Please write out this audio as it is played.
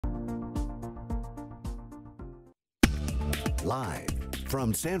Live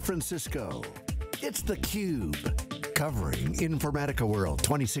from San Francisco, it's theCUBE, covering Informatica World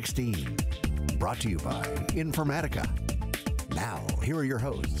 2016. Brought to you by Informatica. Now, here are your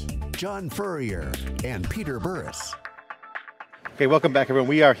hosts, John Furrier and Peter Burris. Okay, welcome back everyone.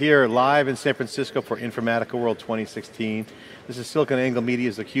 We are here live in San Francisco for Informatica World 2016. This is SiliconANGLE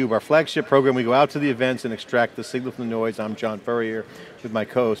Media's theCUBE, our flagship program. We go out to the events and extract the signal from the noise. I'm John Furrier with my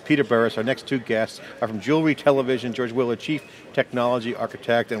co-host Peter Burris. Our next two guests are from Jewelry Television, George Willard, Chief Technology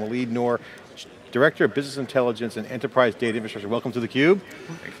Architect, and Waleed Nour, Director of Business Intelligence and Enterprise Data Infrastructure. Welcome to theCUBE.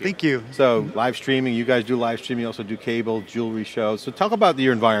 Thank you. So, live streaming, you guys do live streaming, you also do cable, jewelry shows. So talk about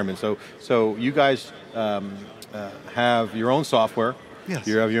your environment. So you guys have your own software, yes.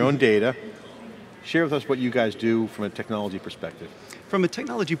 You have your own data. Share with us what you guys do from a technology perspective. From a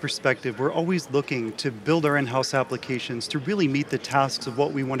technology perspective, we're always looking to build our in-house applications to really meet the tasks of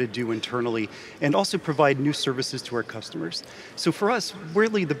what we want to do internally and also provide new services to our customers. So for us,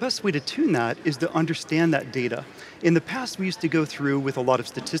 really the best way to tune that is to understand that data. In the past, we used to go through with a lot of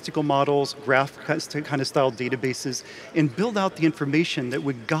statistical models, graph kind of style databases, and build out the information that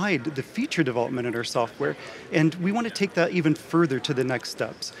would guide the feature development in our software. And we want to take that even further to the next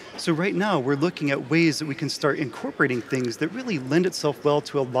steps. So right now, we're looking at ways that we can start incorporating things that really lend itself well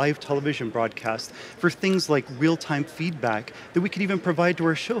to a live television broadcast for things like real-time feedback that we could even provide to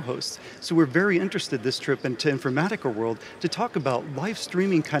our show hosts. So we're very interested this trip into Informatica World to talk about live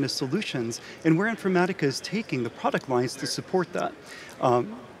streaming kind of solutions and where Informatica is taking the product lines to support that.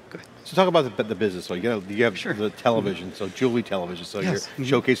 So talk about the business. So you have Sure. the television, so jewelry television. So Yes.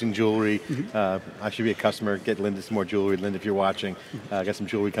 you're showcasing jewelry. I should be a customer, get Linda some more jewelry. Linda, if you're watching, got some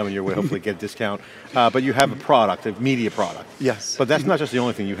jewelry coming your way, hopefully get a discount. But you have a product, a media product. Yes. But that's not just the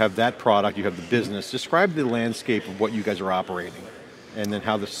only thing. You have that product, you have the business. Describe the landscape of what you guys are operating, and then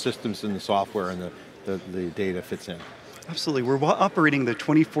how the systems and the software and the data fits in. Absolutely, we're operating the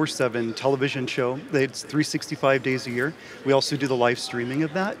 24/7 television show. It's 365 days a year. We also do the live streaming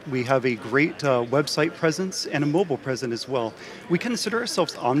of that. We have a great website presence and a mobile presence as well. We consider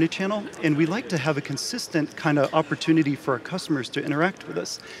ourselves omnichannel, and we like to have a consistent kind of opportunity for our customers to interact with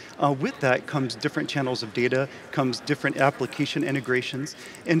us. With that comes different channels of data, comes different application integrations,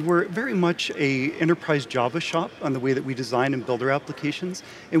 and we're very much a enterprise Java shop on the way that we design and build our applications,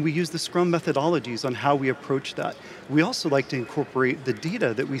 and we use the Scrum methodologies on how we approach that. We also like to incorporate the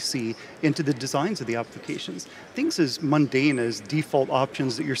data that we see into the designs of the applications. Things as mundane as default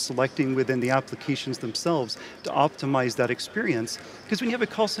options that you're selecting within the applications themselves to optimize that experience. Because when you have a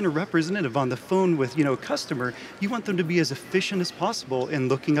call center representative on the phone with a customer, you want them to be as efficient as possible in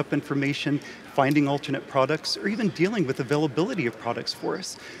looking up information, finding alternate products, or even dealing with availability of products for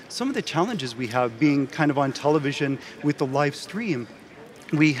us. Some of the challenges we have being kind of on television with the live stream,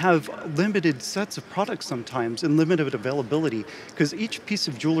 we have limited sets of products sometimes and limited availability because each piece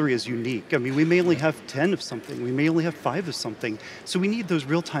of jewelry is unique. I mean, we may only have 10 of something, we may only have 5 of something. So we need those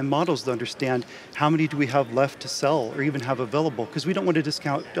real-time models to understand how many do we have left to sell or even have available, because we don't want to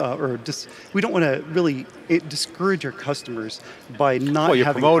discount we don't want to really discourage our customers by not Well, you're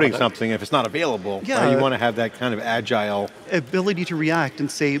having promoting something if it's not available. Yeah. Right? You want to have that kind of agile ability to react and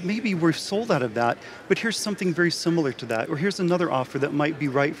say, maybe we're sold out of that, but here's something very similar to that, or here's another offer that might be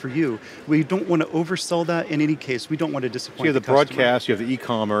right for you. We don't want to oversell that in any case. We don't want to disappoint So you have the customer. broadcast, you have the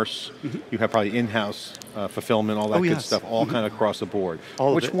e-commerce, you have probably in-house fulfillment, all that good yes. stuff, all kind of across the board. All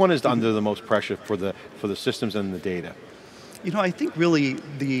of Which it. one is under the most pressure for the systems and the data? I think really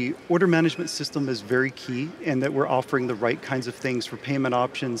the order management system is very key in that we're offering the right kinds of things for payment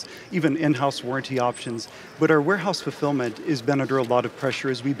options, even in-house warranty options. But our warehouse fulfillment has been under a lot of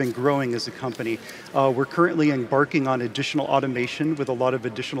pressure as we've been growing as a company. We're currently embarking on additional automation with a lot of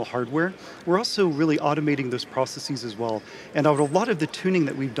additional hardware. We're also really automating those processes as well. And a lot of the tuning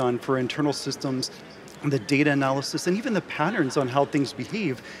that we've done for internal systems, the data analysis, and even the patterns on how things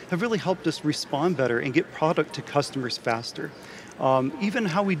behave have really helped us respond better and get product to customers faster. Even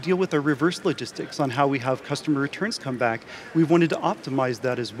how we deal with our reverse logistics on how we have customer returns come back, we've wanted to optimize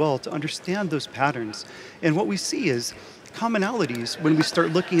that as well to understand those patterns. And what we see is commonalities when we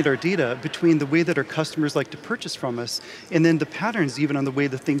start looking at our data between the way that our customers like to purchase from us and then the patterns even on the way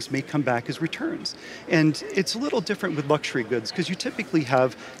that things may come back as returns. And it's a little different with luxury goods because you typically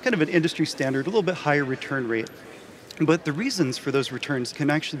have kind of an industry standard, a little bit higher return rate. But the reasons for those returns can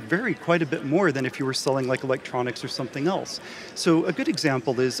actually vary quite a bit more than if you were selling like electronics or something else. So a good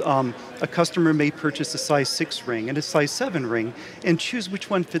example is a customer may purchase a size 6 ring and a size 7 ring and choose which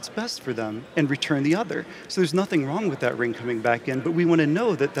one fits best for them and return the other. So there's nothing wrong with that ring coming back in, but we want to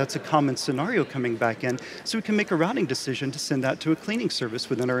know that that's a common scenario coming back in so we can make a routing decision to send that to a cleaning service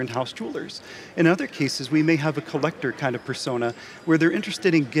within our in-house jewelers. In other cases, we may have a collector kind of persona where they're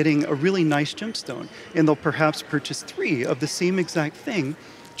interested in getting a really nice gemstone and they'll perhaps purchase 3 of the same exact thing,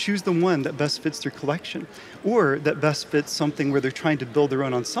 choose the one that best fits their collection, or that best fits something where they're trying to build their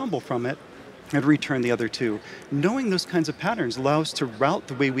own ensemble from it, and return the other 2. Knowing those kinds of patterns allows us to route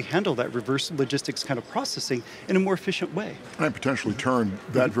the way we handle that reverse logistics kind of processing in a more efficient way. And potentially turn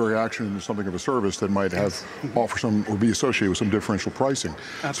that very action into something of a service that might have offer some or be associated with some differential pricing.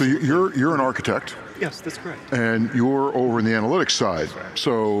 Absolutely. So you're an architect. Yes, that's correct. And you're over in the analytics side.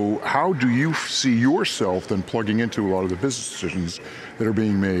 So how do you see yourself then plugging into a lot of the business decisions that are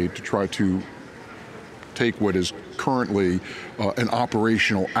being made to try to take what is currently an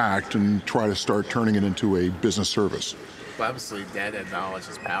operational act and try to start turning it into a business service? Well, obviously data and knowledge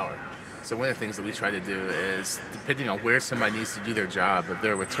is power. So one of the things that we try to do is, depending on where somebody needs to do their job, if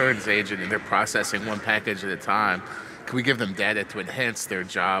they're a returns agent and they're processing one package at a time, can we give them data to enhance their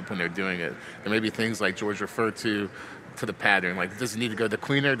job when they're doing it? There may be things like George referred to the pattern, like does it need to go to the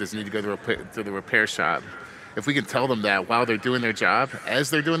cleaner, does it need to go to the repair shop? If we can tell them that while they're doing their job, as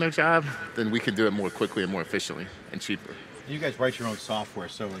they're doing their job, then we can do it more quickly and more efficiently and cheaper. You guys write your own software,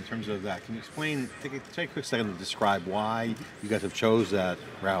 so in terms of that, can you explain, take a quick second to describe why you guys have chose that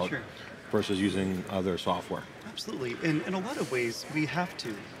route Sure. versus using other software? Absolutely, and in a lot of ways, we have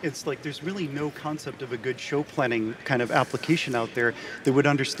to. It's like there's really no concept of a good show planning kind of application out there that would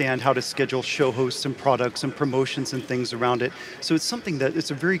understand how to schedule show hosts and products and promotions and things around it. So it's something that it's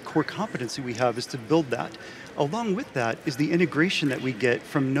a very core competency we have is to build that. Along with that is the integration that we get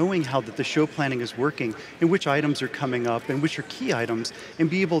from knowing how that the show planning is working and which items are coming up and which are key items, and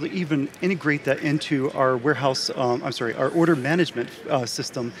be able to even integrate that into our warehouse, our order management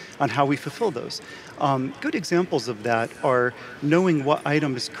system on how we fulfill those. Good examples of that are knowing what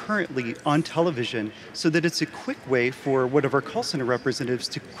item is currently on television so that it's a quick way for one of our call center representatives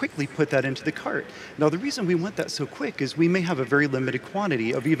to quickly put that into the cart. Now the reason we want that so quick is we may have a very limited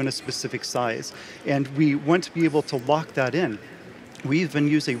quantity of even a specific size, and we want to be able to lock that in. We even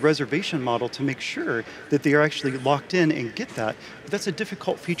use a reservation model to make sure that they are actually locked in and get that. But that's a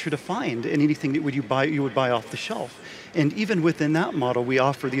difficult feature to find in anything that you would buy off the shelf. And even within that model, we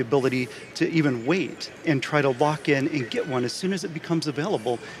offer the ability to even wait and try to lock in and get one as soon as it becomes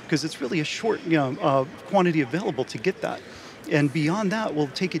available, because it's really a short quantity available to get that. And beyond that, we'll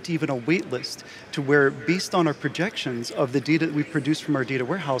take it to even a wait list to where, based on our projections of the data that we produce from our data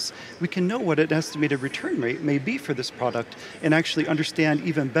warehouse, we can know what an estimated return rate may be for this product and actually understand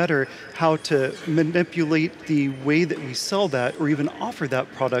even better how to manipulate the way that we sell that or even offer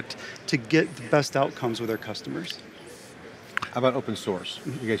that product to get the best outcomes with our customers. How about open source?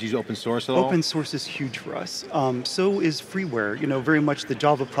 You guys use open source at all? Open source is huge for us. So is Freeware. Very much the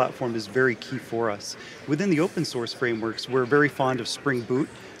Java platform is very key for us. Within the open source frameworks, we're very fond of Spring Boot,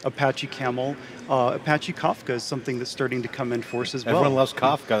 Apache Camel, Apache Kafka is something that's starting to come in force as well. Everyone loves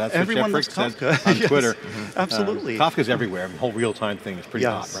Kafka. That's Everyone what Jeff loves Frick Kafka. said on Yes, Twitter. Absolutely. Kafka's everywhere. The whole real-time thing is pretty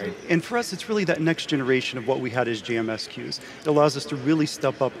hot, right? And for us, it's really that next generation of what we had as JMS queues. It allows us to really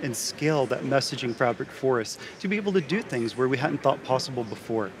step up and scale that messaging fabric for us to be able to do things where we hadn't thought possible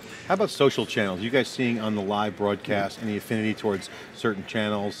before. How about social channels? You guys seeing on the live broadcast any affinity towards certain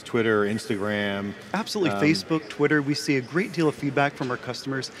channels, Twitter, Instagram? Absolutely, Facebook, Twitter, we see a great deal of feedback from our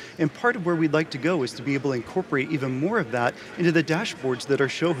customers, and part of where we'd like to go is to be able to incorporate even more of that into the dashboards that our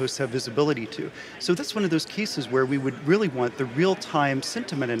show hosts have visibility to. So that's one of those cases where we would really want the real-time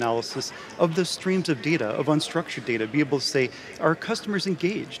sentiment analysis of those streams of data, of unstructured data, be able to say, are customers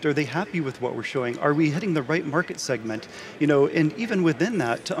engaged? Are they happy with what we're showing? Are we hitting the right market segment? And even within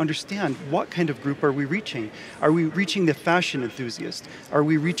that, to understand what kind of group are we reaching? Are we reaching the fashion enthusiast? Are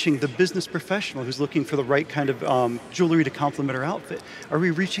we reaching the business professional who's looking for the right kind of jewelry to complement our outfit? Are we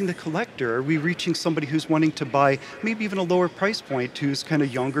reaching the collector? Are we reaching somebody who's wanting to buy maybe even a lower price point, who's kind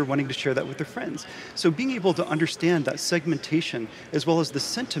of younger, wanting to share that with their friends? So being able to understand that segmentation as well as the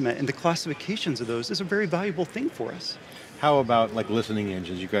sentiment and the classifications of those is a very valuable thing for us. How about like listening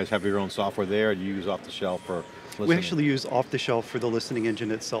engines? You guys have your own software there, or do you use off the shelf for listening? We actually use off-the-shelf for the listening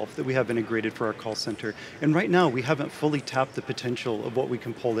engine itself that we have integrated for our call center. And right now, we haven't fully tapped the potential of what we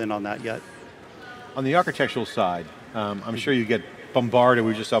can pull in on that yet. On the architectural side, I'm sure you get bombarded.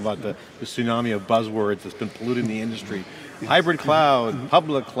 We just saw about the tsunami of buzzwords that's been polluting the industry. Hybrid cloud,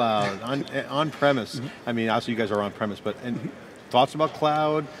 public cloud, on-premise. I mean, obviously you guys are on-premise, but thoughts about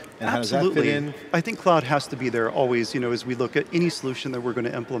cloud and how does that fit in? I think cloud has to be there always, as we look at any solution that we're going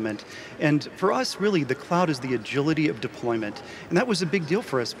to implement. And for us, really, the cloud is the agility of deployment. And that was a big deal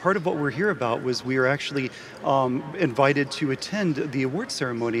for us. Part of what we're here about was we were actually invited to attend the award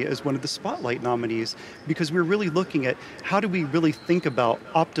ceremony as one of the spotlight nominees, because we're really looking at how do we really think about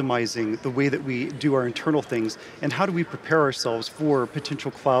optimizing the way that we do our internal things, and how do we prepare ourselves for potential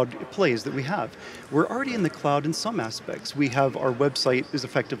cloud plays that we have. We're already in the cloud in some aspects. We have our website is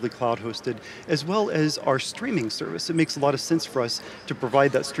effectively cloud hosted, as well as our streaming service. It makes a lot of sense for us to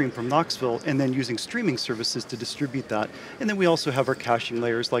provide that stream from Knoxville and then using streaming services to distribute that. And then we also have our caching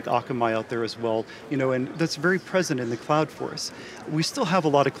layers like Akamai out there as well, and that's very present in the cloud for us. We still have a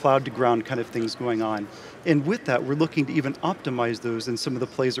lot of cloud to ground kind of things going on. And with that, we're looking to even optimize those in some of the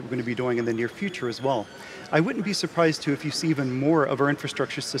plays that we're going to be doing in the near future as well. I wouldn't be surprised too if you see even more of our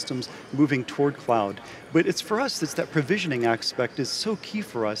infrastructure systems moving toward cloud. But it's for us, it's that provisioning aspect is so key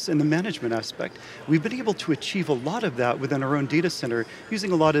for us, and the management aspect. We've been able to achieve a lot of that within our own data center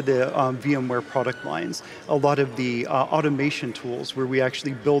using a lot of the VMware product lines, a lot of the automation tools where we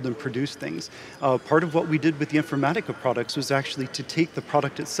actually build and produce things. Part of what we did with the Informatica products was actually to take the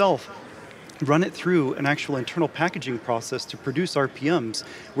product itself, run it through an actual internal packaging process to produce RPMs,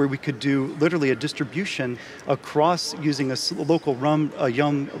 where we could do literally a distribution across using a local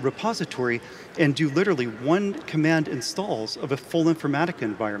Yum repository and do literally one command installs of a full Informatica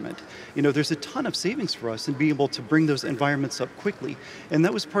environment. There's a ton of savings for us in being able to bring those environments up quickly. And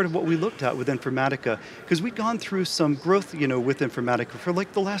that was part of what we looked at with Informatica, because we'd gone through some growth with Informatica for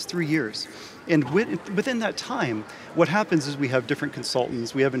like the last 3 years. And within that time, what happens is we have different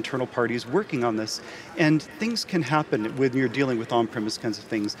consultants, we have internal parties working on this, and things can happen when you're dealing with on-premise kinds of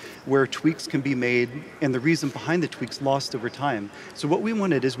things, where tweaks can be made, and the reason behind the tweaks lost over time. So what we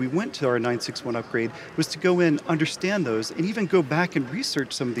wanted is we went to our 961 upgrade, was to go in, understand those, and even go back and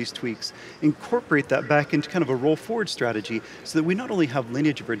research some of these tweaks, incorporate that back into kind of a roll-forward strategy, so that we not only have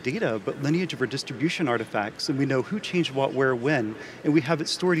lineage of our data, but lineage of our distribution artifacts, and we know who changed what, where, when, and we have it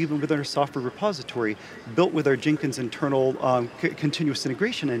stored even within our software repository, built with our Jenkins internal continuous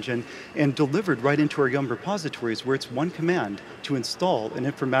integration engine, and delivered right into our Yum repositories, where it's one command to install an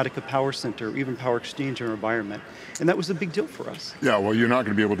Informatica Power Center, or even Power Exchange in our environment. And that was a big deal for us. Yeah, well, you're not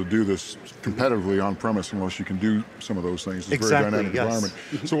going to be able to do this competitively on-premise unless you can do some of those things. It's exactly, a very dynamic yes.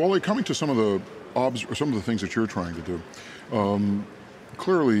 environment. So, Wally, coming to some of the things that you're trying to do,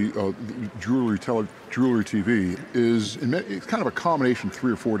 clearly, Jewelry TV is it's kind of a combination of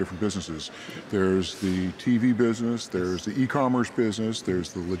 3 or 4 different businesses. There's the TV business, there's the e-commerce business,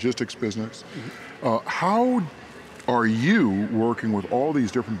 there's the logistics business. How are you working with all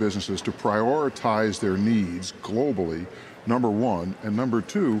these different businesses to prioritize their needs globally, number one, and number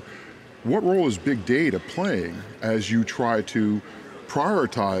two, what role is big data playing as you try to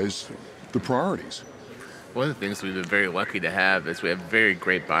prioritize the priorities? One of the things we've been very lucky to have is we have very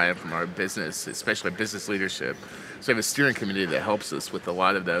great buy-in from our business, especially our business leadership. So we have a steering committee that helps us with a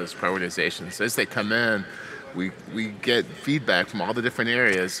lot of those prioritizations. So as they come in, we get feedback from all the different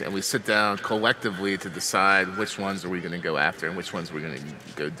areas, and we sit down collectively to decide which ones are we going to go after and which ones we're going to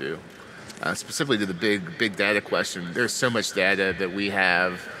go do. Specifically to the big data question, there's so much data that we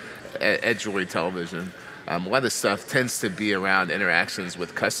have at Jewelry Television. A lot of the stuff tends to be around interactions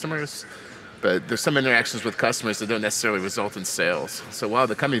with customers, but there's some interactions with customers that don't necessarily result in sales. So while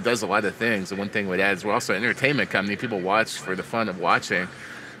the company does a lot of things, and one thing we'd add is we're also an entertainment company. People watch for the fun of watching.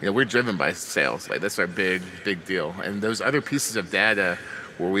 We're driven by sales. Like, that's our big deal. And those other pieces of data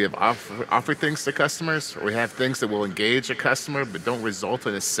where we have offer things to customers, or we have things that will engage a customer but don't result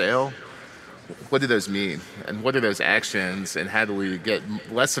in a sale, what do those mean? And what are those actions? And how do we get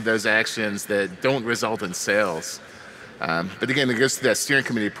less of those actions that don't result in sales? But again, it goes through that steering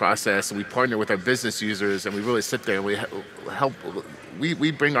committee process, and we partner with our business users, and we really sit there and we help.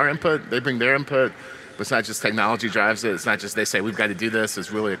 We bring our input, they bring their input, but it's not just technology drives it. It's not just they say we've got to do this.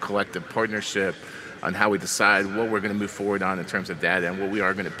 It's really a collective partnership on how we decide what we're going to move forward on in terms of data and what we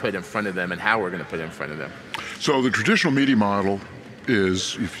are going to put in front of them and how we're going to put it in front of them. So the traditional media model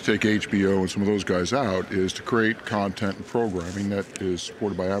is, if you take HBO and some of those guys out, is to create content and programming that is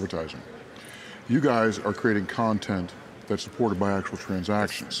supported by advertising. You guys are creating content that's supported by actual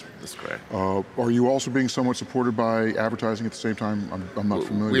transactions. That's correct. Are you also being somewhat supported by advertising at the same time? I'm not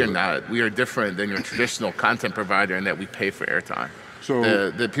familiar We are with not. We are different than your traditional content provider in that we pay for airtime. So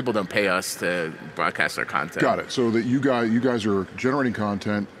the people don't pay us to broadcast our content. Got it. So that you guys are generating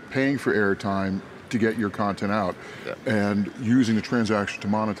content, paying for airtime, to get your content out and using the transaction to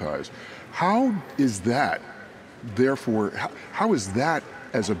monetize. How is that, therefore, how is that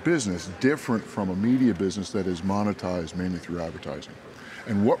as a business different from a media business that is monetized mainly through advertising?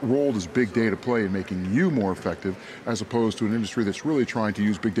 And what role does big data play in making you more effective as opposed to an industry that's really trying to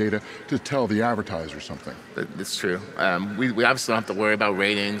use big data to tell the advertiser something? That's true. We obviously don't have to worry about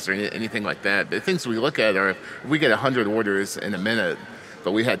ratings or anything like that. The things we look at are, if we get 100 orders in a minute,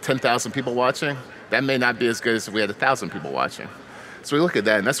 but we had 10,000 people watching, that may not be as good as if we had 1,000 people watching. So we look at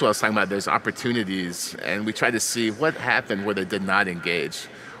that, and that's what I was talking about, those opportunities, and we try to see what happened where they did not engage,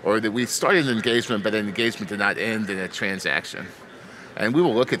 or that we started an engagement, but an engagement did not end in a transaction. And we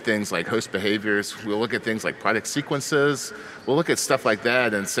will look at things like host behaviors, we'll look at things like product sequences, we'll look at stuff like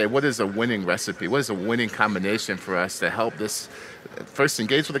that and say, what is a winning recipe? What is a winning combination for us to help this first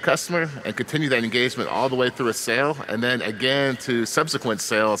engage with the customer and continue that engagement all the way through a sale, and then again to subsequent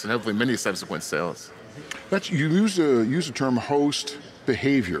sales and hopefully many subsequent sales. You use the term host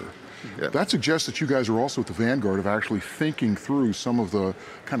behavior. Yeah. That suggests that you guys are also at the vanguard of actually thinking through some of the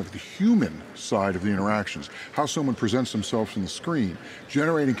kind of the human side of the interactions, how someone presents themselves on the screen,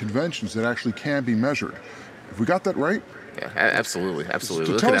 generating conventions that actually can be measured. Have we got that right? Yeah, absolutely,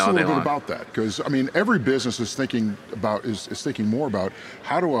 absolutely. So tell us a little bit about that, because I mean, every business is thinking about is thinking more about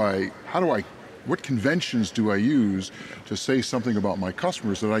what conventions do I use to say something about my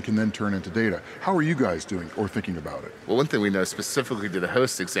customers that I can then turn into data? How are you guys doing or thinking about it? Well, one thing we know specifically to the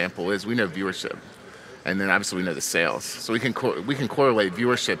host example is we know viewership, and then obviously we know the sales. So we can correlate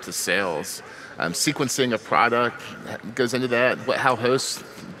viewership to sales. Sequencing a product goes into that. How hosts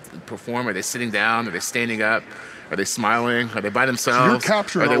perform? Are they sitting down? Are they standing up? Are they smiling? Are they by themselves? So you're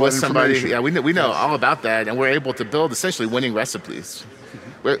capturing Are they all with that somebody? information. Yeah, we know all about that, and we're able to build essentially winning recipes.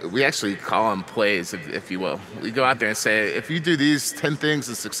 We actually call them plays, if you will. We go out there and say, if you do these 10 things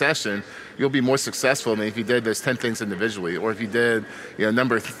in succession, you'll be more successful than if you did those 10 things individually, or if you did,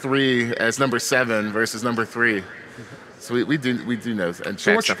 number 3 as number 7 versus number 3. So we do know and track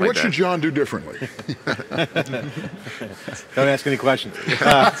stuff like that. What should John do differently? Don't ask any questions.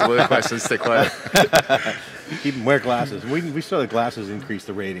 So what questions? Stay quiet. Keep them, wear glasses. We saw the glasses increase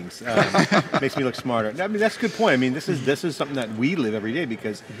the ratings. Makes me look smarter. I mean, that's a good point. I mean, this is something that we live every day,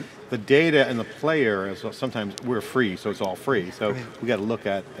 because the data and the player, sometimes we're free, so it's all free. So we got to look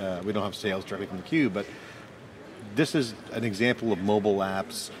at, we don't have sales directly from theCUBE, but this is an example of mobile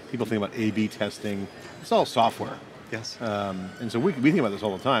apps. People think about A/B testing. It's all software. Yes. And so we think about this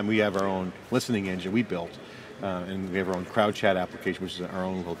all the time. We have our own listening engine we built, and we have our own crowd chat application, which is our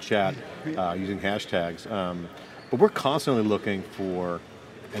own little chat using hashtags. But we're constantly looking for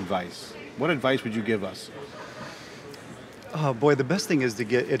advice. What advice would you give us? Oh boy, the best thing is to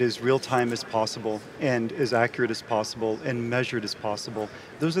get it as real time as possible and as accurate as possible and measured as possible.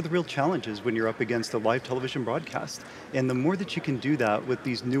 Those are the real challenges when you're up against a live television broadcast. And the more that you can do that with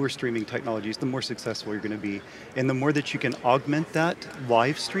these newer streaming technologies, the more successful you're going to be. And the more that you can augment that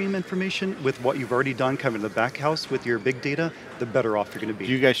live stream information with what you've already done kind of in the back house with your big data, the better off you're going to be.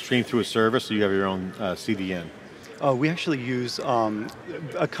 Do you guys stream through a service, or you have your own CDN? We actually use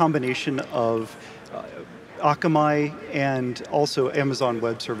a combination of Akamai and also Amazon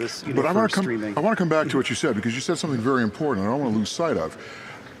Web Service for streaming. I want to come back to what you said, because you said something very important and I don't want to lose sight of.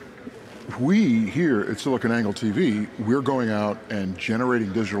 We here at SiliconANGLE TV, we're going out and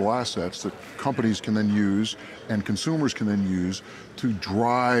generating digital assets that companies can then use and consumers can then use to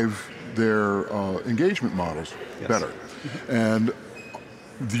drive their engagement models better. And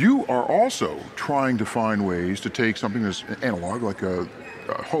you are also trying to find ways to take something that's analog, like a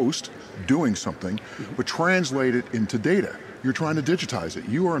host doing something, but translate it into data. You're trying to digitize it.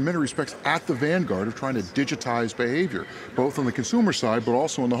 You are in many respects at the vanguard of trying to digitize behavior, both on the consumer side, but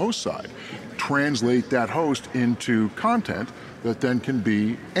also on the host side. Translate that host into content that then can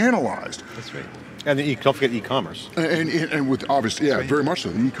be analyzed. That's right. And don't forget e-commerce. And with obviously, yeah, very much so,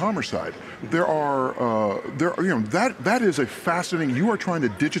 the e-commerce side. That is a fascinating, you are trying to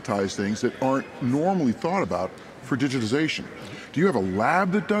digitize things that aren't normally thought about for digitization. Do you have a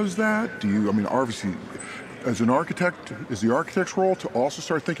lab that does that? Do you, I mean, obviously, as an architect, is the architect's role to also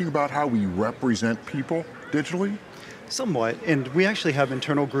start thinking about how we represent people digitally? Somewhat, and we actually have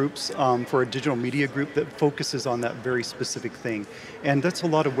internal groups for a digital media group that focuses on that very specific thing. And that's a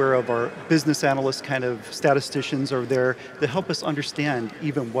lot of where our business analysts, kind of statisticians are there to help us understand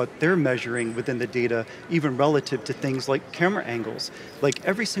even what they're measuring within the data, even relative to things like camera angles. Like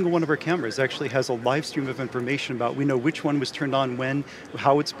every single one of our cameras actually has a live stream of information about, we know which one was turned on when,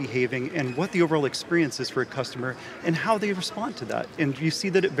 how it's behaving, and what the overall experience is for a customer, and how they respond to that. And you see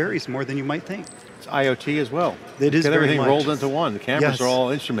that it varies more than you might think. It's IoT as well. It is very everything much. rolled into one. The cameras Yes. are all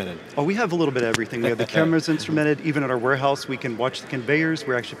instrumented. Oh, we have a little bit of everything. We have the cameras instrumented. Even at our warehouse, we can watch the conveyors.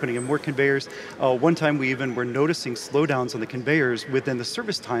 We're actually putting in more conveyors. One time we even were noticing slowdowns on the conveyors within the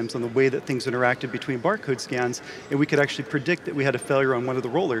service times on the way that things interacted between barcode scans, and we could actually predict that we had a failure on one of the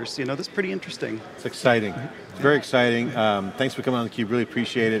rollers. You know, that's pretty interesting. It's exciting. It's very exciting. Thanks for coming on theCUBE, really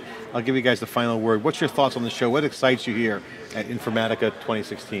appreciate it. I'll give you guys the final word. What's your thoughts on the show? What excites you here at Informatica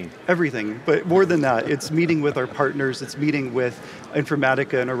 2016? Everything, but more than that, it's meeting with our partners, it's meeting with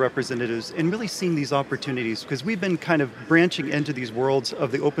Informatica and our representatives, and really seeing these opportunities, because we've been kind of branching into these worlds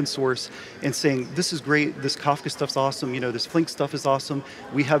of the open source and saying, this is great, this Kafka stuff's awesome, you know, this Flink stuff is awesome,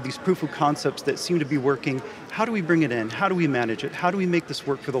 we have these proof of concepts that seem to be working. How do we bring it in? How do we manage it? How do we make this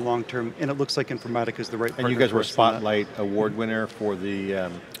work for the long term? And it looks like Informatica is the right partner. And you guys for were a us on that. Spotlight Award winner for the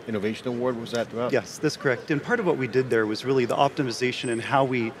Innovation Award, what was that about? Yes, that's correct. And part of what we did there was really the optimization and how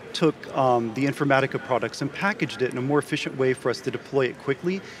we took the Informatica products and packaged it in a more efficient way for us to deploy it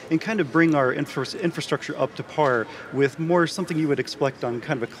quickly and kind of bring our infrastructure up to par with more something you would expect on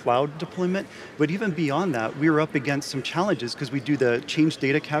kind of a cloud deployment. But even beyond that, we were up against some challenges because we do the change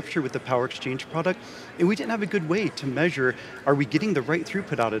data capture with the Power Exchange product, and we didn't have a good way to measure, are we getting the right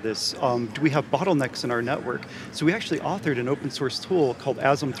throughput out of this? Do we have bottlenecks in our network? So we actually authored an open source tool called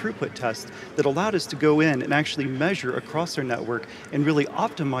ASM Throughput Test that allowed us to go in and actually measure across our network and really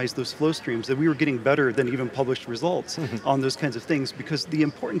optimize those flow streams, that we were getting better than even published results on those kinds of things, because the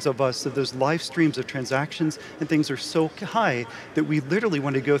importance of those live streams of transactions and things are so high that we literally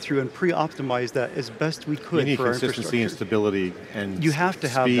want to go through and pre-optimize that as best we could for our infrastructure. You need consistency and stability and you have to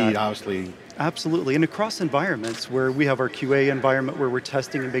have speed, that. obviously. Absolutely, and across environments where we have our QA environment where we're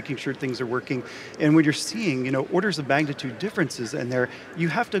testing and making sure things are working, and when you're seeing, you know, orders of magnitude differences in there, you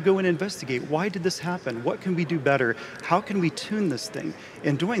have to go and investigate, why did this happen? What can we do better? How can we tune this thing?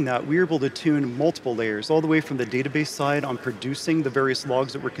 In doing that, we were able to tune multiple layers, all the way from the database side on producing the various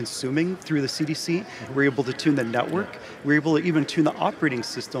logs that we're consuming through the CDC. We're able to tune the network. We're able to even tune the operating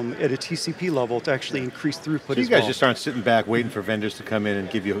system at a TCP level to actually increase throughput as well. So you guys just aren't sitting back waiting for vendors to come in and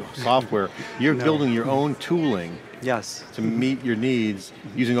give you software. You're building your own tooling to meet your needs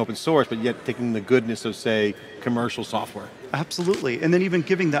using open source, but yet taking the goodness of, say, commercial software. Absolutely, and then even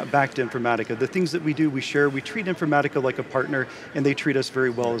giving that back to Informatica. The things that we do, we share, we treat Informatica like a partner, and they treat us very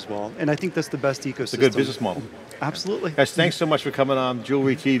well as well. And I think that's the best ecosystem. It's a good business model. Absolutely. Guys, thanks so much for coming on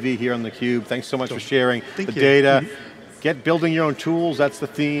Jewelry TV here on theCUBE. Thanks so much for sharing the you. data. Get building your own tools, that's the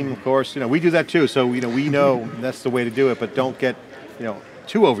theme, of course. You know, we do that too, so you know, we know that's the way to do it, but don't get, you know,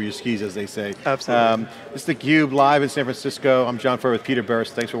 too over your skis, as they say. Absolutely. This is theCUBE live in San Francisco. I'm John Furrier with Peter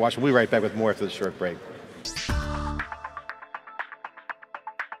Burris. Thanks for watching. We'll be right back with more after the short break.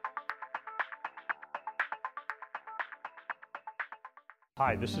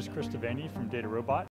 Hi, this is Chris Devaney from Data Robot.